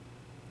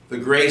The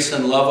grace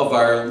and love of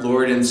our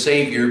Lord and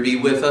Savior be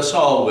with us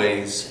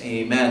always.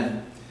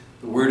 Amen.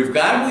 The Word of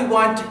God we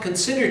want to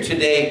consider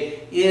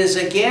today is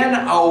again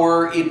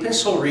our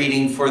epistle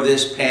reading for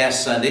this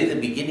past Sunday,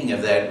 the beginning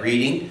of that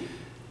reading.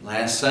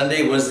 Last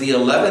Sunday was the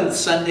 11th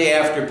Sunday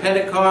after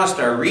Pentecost.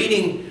 Our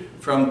reading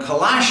from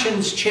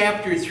Colossians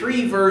chapter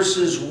 3,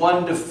 verses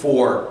 1 to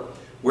 4,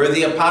 where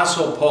the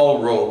Apostle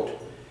Paul wrote,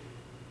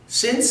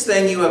 "Since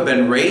then you have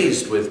been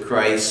raised with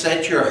Christ,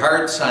 set your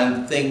hearts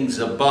on things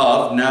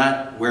above,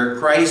 not where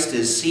Christ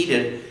is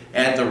seated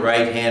at the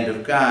right hand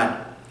of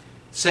God.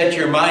 Set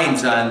your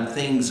minds on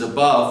things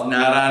above,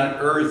 not on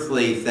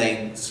earthly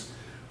things.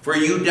 For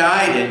you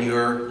died, and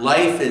your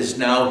life is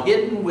now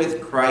hidden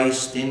with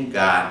Christ in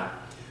God.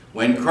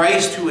 When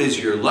Christ, who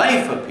is your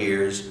life,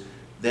 appears,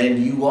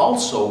 then you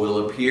also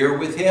will appear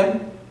with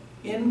him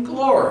in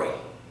glory."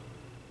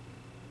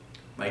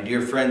 My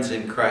dear friends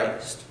in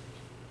Christ,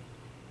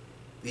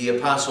 the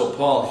Apostle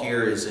Paul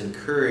here is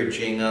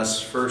encouraging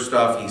us. First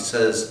off, he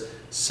says,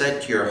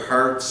 set your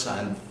hearts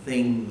on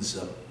things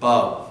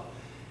above.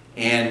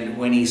 And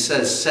when he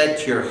says,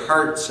 set your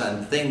hearts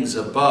on things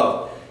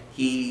above,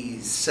 he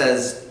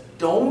says,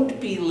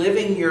 don't be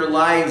living your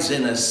lives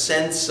in a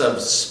sense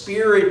of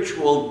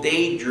spiritual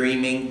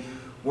daydreaming,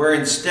 where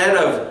instead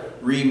of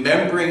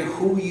remembering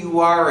who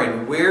you are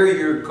and where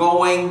you're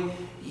going,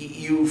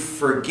 you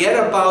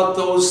forget about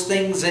those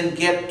things and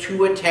get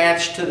too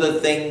attached to the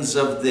things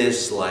of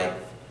this life.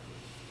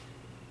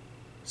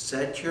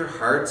 Set your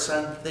hearts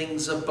on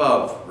things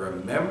above.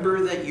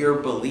 Remember that you're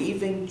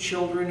believing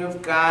children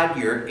of God,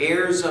 you're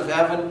heirs of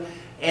heaven,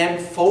 and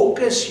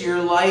focus your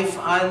life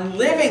on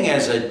living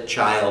as a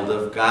child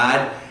of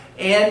God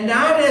and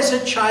not as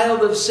a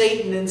child of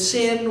Satan and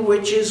sin,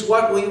 which is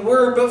what we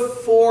were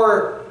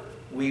before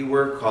we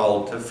were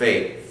called to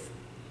faith.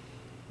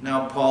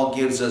 Now, Paul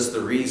gives us the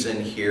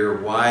reason here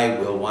why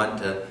we'll want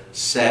to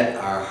set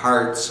our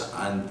hearts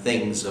on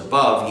things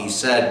above. He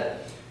said,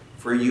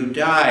 "For you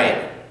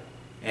died,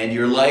 and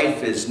your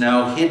life is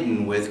now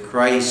hidden with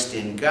Christ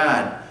in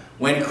God.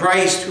 When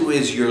Christ, who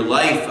is your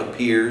life,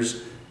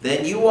 appears,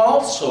 then you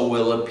also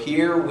will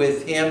appear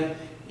with him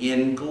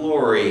in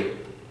glory."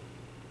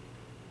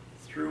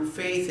 Through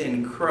faith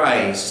in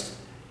Christ,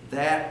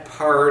 that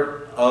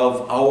part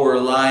of our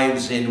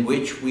lives in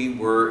which we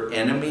were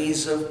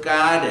enemies of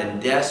God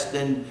and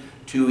destined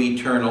to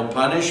eternal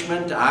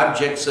punishment,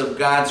 objects of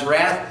God's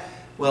wrath,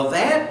 well,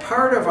 that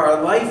part of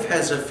our life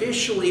has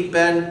officially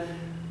been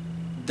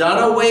done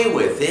away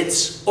with.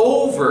 It's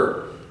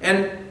over.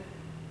 And,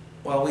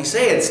 well, we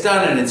say it's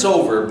done and it's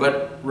over,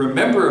 but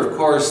remember, of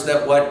course,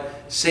 that what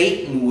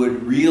Satan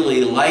would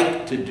really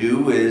like to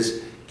do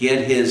is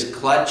get his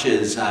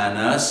clutches on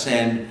us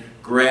and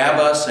grab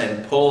us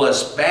and pull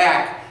us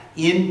back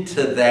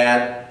into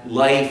that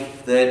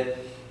life that,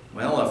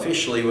 well,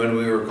 officially when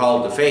we were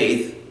called to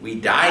faith, we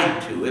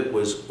died to. It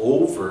was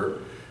over.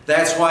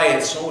 That's why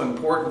it's so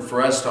important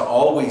for us to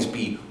always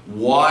be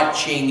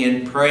watching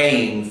and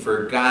praying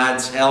for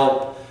God's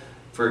help,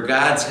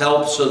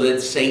 so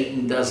that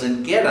Satan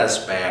doesn't get us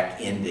back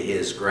into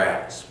his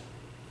grasp.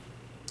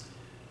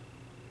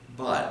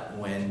 But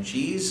when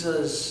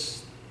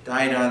Jesus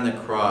died on the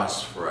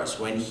cross for us,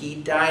 when he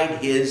died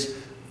his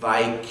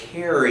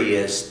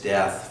vicarious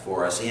death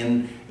for us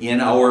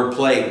in our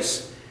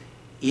place,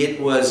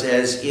 it was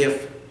as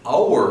if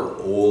our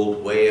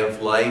old way of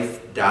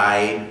life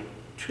died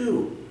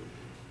too.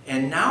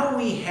 And now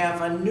we have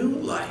a new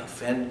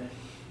life. And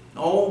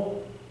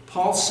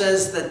Paul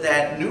says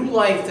that new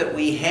life that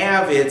we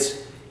have, it's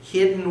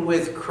hidden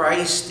with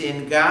Christ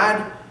in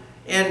God.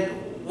 And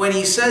when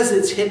he says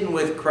it's hidden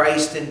with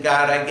Christ in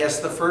God, I guess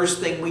the first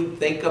thing we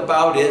think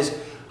about is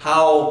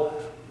how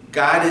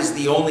God is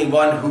the only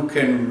one who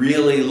can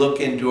really look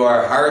into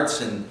our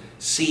hearts and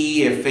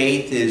see if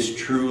faith is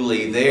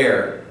truly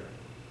there.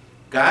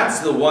 God's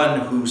the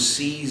one who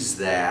sees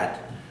that.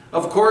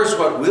 Of course,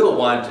 what we'll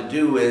want to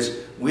do is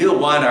we'll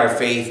want our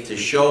faith to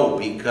show,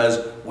 because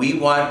we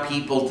want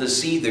people to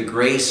see the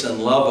grace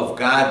and love of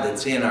God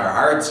that's in our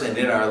hearts and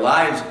in our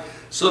lives,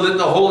 so that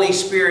the Holy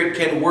Spirit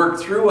can work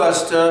through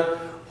us to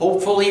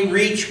hopefully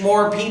reach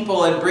more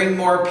people and bring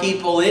more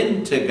people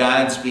into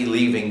God's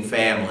believing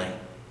family.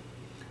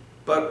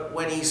 But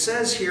when he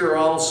says here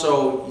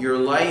also, your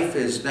life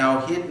is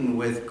now hidden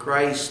with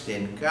Christ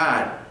in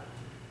God,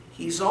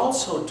 he's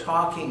also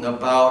talking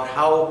about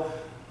how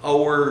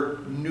our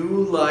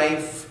new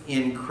life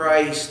in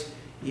Christ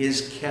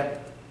is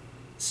kept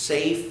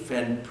safe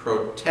and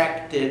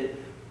protected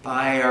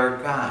by our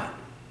God.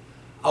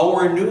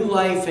 Our new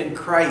life in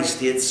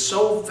Christ, it's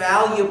so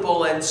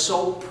valuable and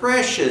so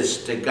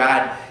precious to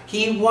God.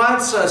 He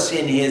wants us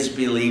in his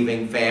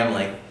believing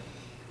family.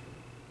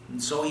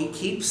 And so he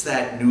keeps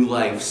that new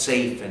life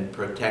safe and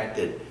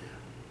protected.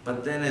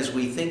 But then as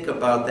we think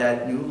about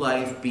that new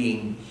life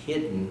being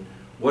hidden,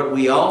 what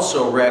we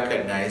also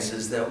recognize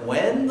is that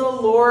when the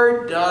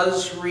Lord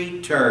does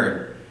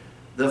return,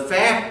 the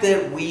fact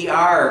that we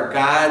are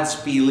God's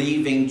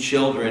believing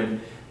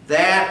children,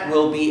 that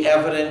will be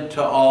evident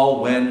to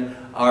all when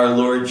our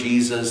Lord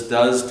Jesus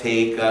does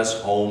take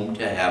us home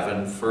to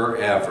heaven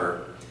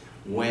forever,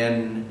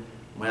 when,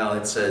 well,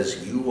 it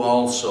says, you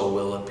also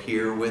will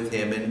appear with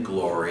him in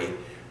glory,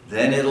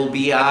 then it'll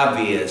be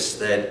obvious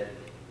that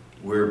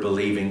we're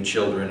believing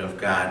children of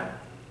God.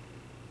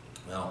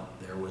 Well,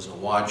 there was a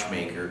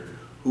watchmaker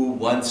who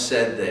once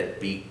said that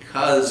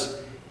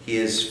because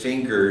his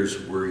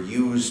fingers were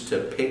used to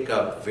pick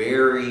up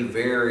very,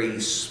 very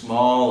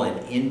small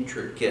and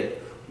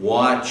intricate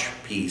watch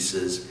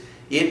pieces,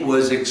 it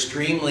was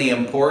extremely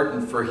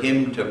important for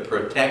him to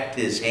protect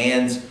his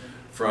hands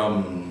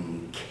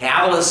from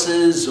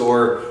calluses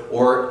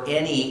or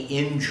any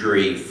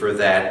injury for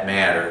that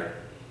matter.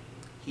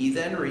 He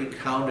then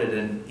recounted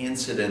an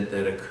incident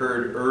that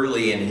occurred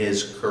early in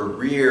his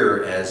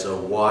career as a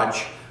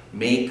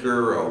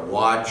watchmaker, a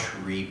watch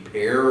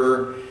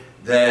repairer,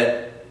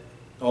 that,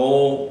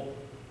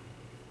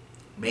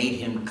 made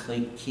him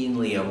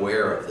keenly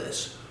aware of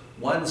this.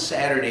 One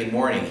Saturday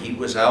morning, he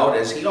was out,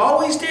 as he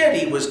always did,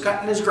 he was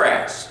cutting his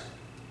grass.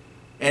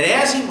 And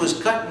as he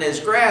was cutting his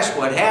grass,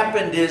 what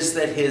happened is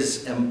that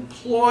his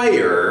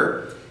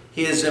employer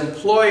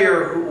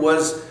who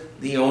was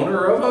the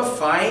owner of a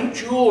fine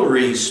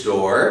jewelry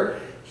store,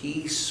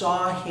 he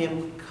saw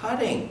him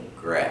cutting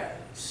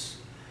grass.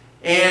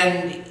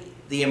 And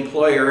the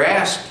employer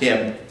asked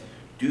him,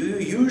 "Do you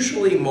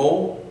usually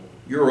mow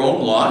your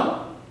own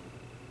lawn?"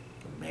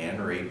 The man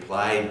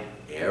replied,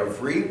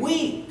 "Every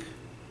week."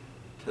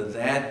 To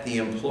that, the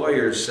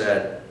employer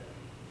said,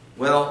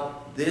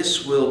 "Well,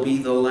 this will be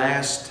the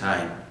last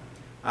time.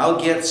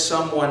 I'll get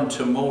someone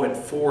to mow it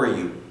for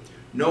you.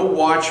 No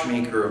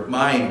watchmaker of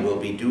mine will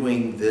be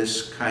doing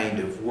this kind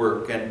of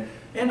work."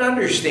 And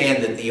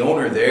understand that the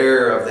owner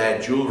there of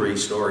that jewelry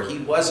store, he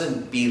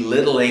wasn't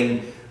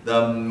belittling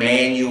the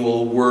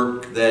manual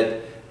work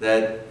that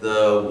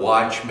the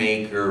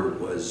watchmaker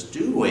was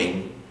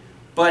doing,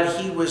 but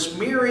he was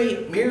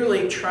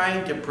merely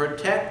trying to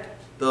protect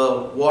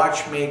the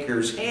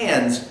watchmaker's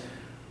hands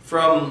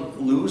from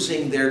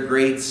losing their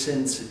great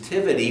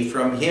sensitivity,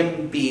 from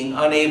him being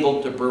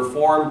unable to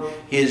perform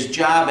his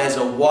job as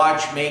a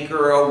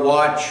watchmaker or a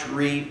watch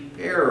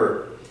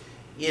repairer.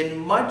 In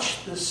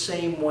much the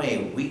same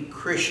way, we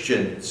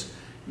Christians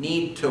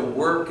need to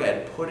work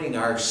at putting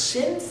our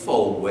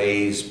sinful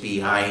ways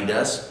behind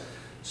us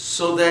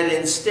so that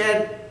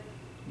instead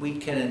we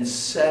can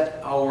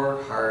set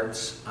our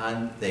hearts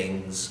on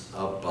things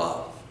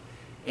above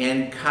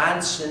and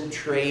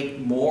concentrate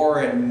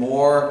more and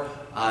more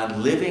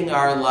on living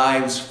our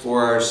lives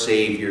for our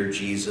Savior,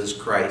 Jesus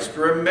Christ,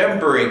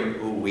 remembering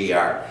who we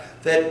are,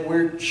 that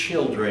we're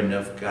children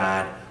of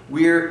God,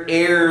 we're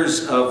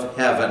heirs of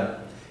heaven,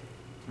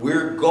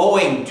 we're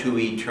going to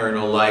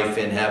eternal life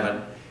in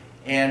heaven.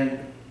 And,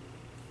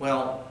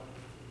 well,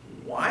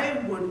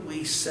 why would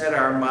we set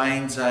our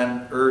minds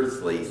on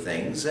earthly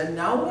things? And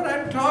now what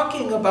I'm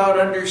talking about,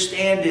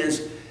 understand,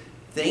 is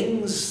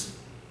things.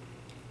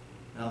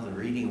 Now, the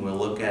reading we'll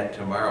look at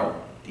tomorrow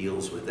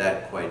deals with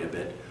that quite a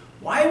bit.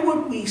 Why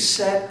would we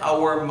set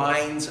our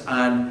minds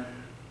on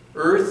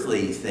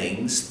earthly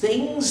things,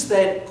 things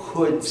that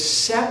could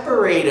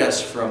separate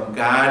us from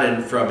God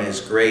and from His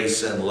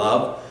grace and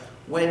love,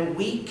 when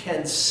we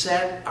can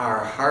set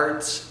our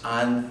hearts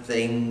on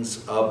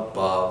things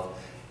above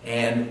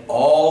and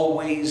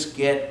always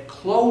get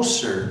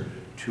closer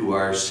to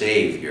our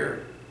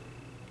Savior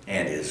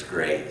and His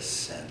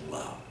grace and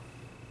love?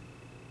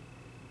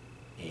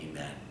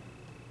 Amen.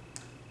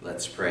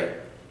 Let's pray.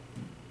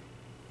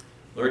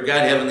 Lord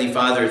God, Heavenly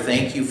Father,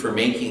 thank you for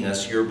making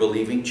us your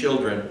believing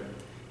children.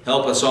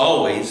 Help us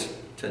always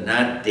to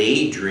not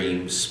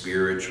daydream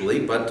spiritually,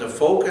 but to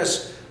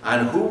focus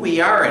on who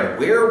we are and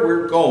where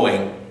we're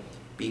going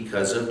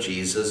because of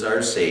Jesus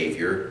our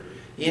Savior.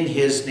 In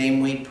His name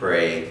we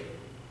pray.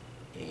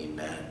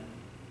 Amen.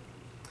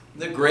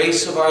 The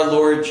grace of our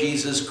Lord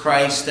Jesus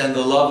Christ and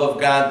the love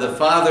of God the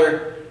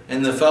Father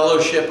and the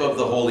fellowship of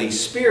the Holy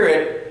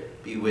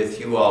Spirit be with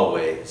you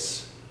always.